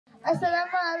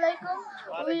Assalamu alaikum.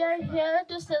 We are here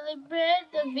to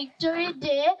celebrate the Victory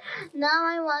Day. Now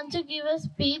I want to give a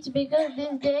speech because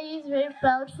this day is very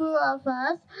proudful of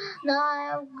us. Now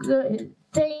I am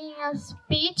saying a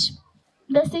speech.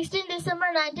 The 16th December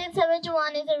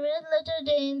 1971 is a red letter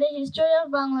day in the history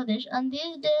of Bangladesh. On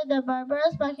this day, the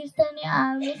barbarous Pakistani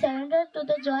army surrendered to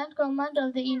the joint command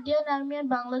of the Indian Army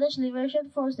and Bangladesh Liberation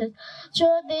Forces.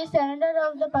 Through the surrender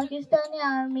of the Pakistani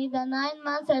army, the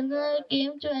 9-month surrender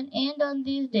came to an end on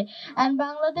this day, and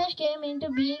Bangladesh came into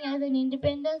being as an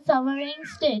independent sovereign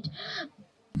state.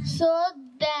 So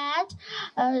that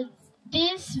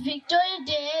this Victory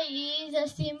Day is a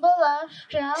symbol of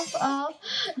triumph of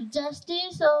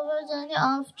justice over tyranny,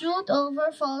 of truth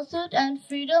over falsehood, and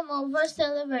freedom over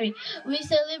slavery. We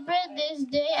celebrate this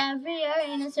day every year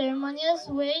in a ceremonious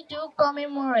way to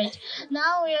commemorate.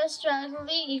 Now we are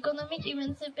struggling economic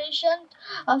emancipation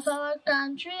of our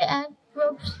country and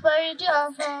prosperity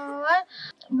of our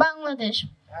Bangladesh.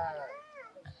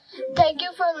 Thank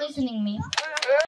you for listening me.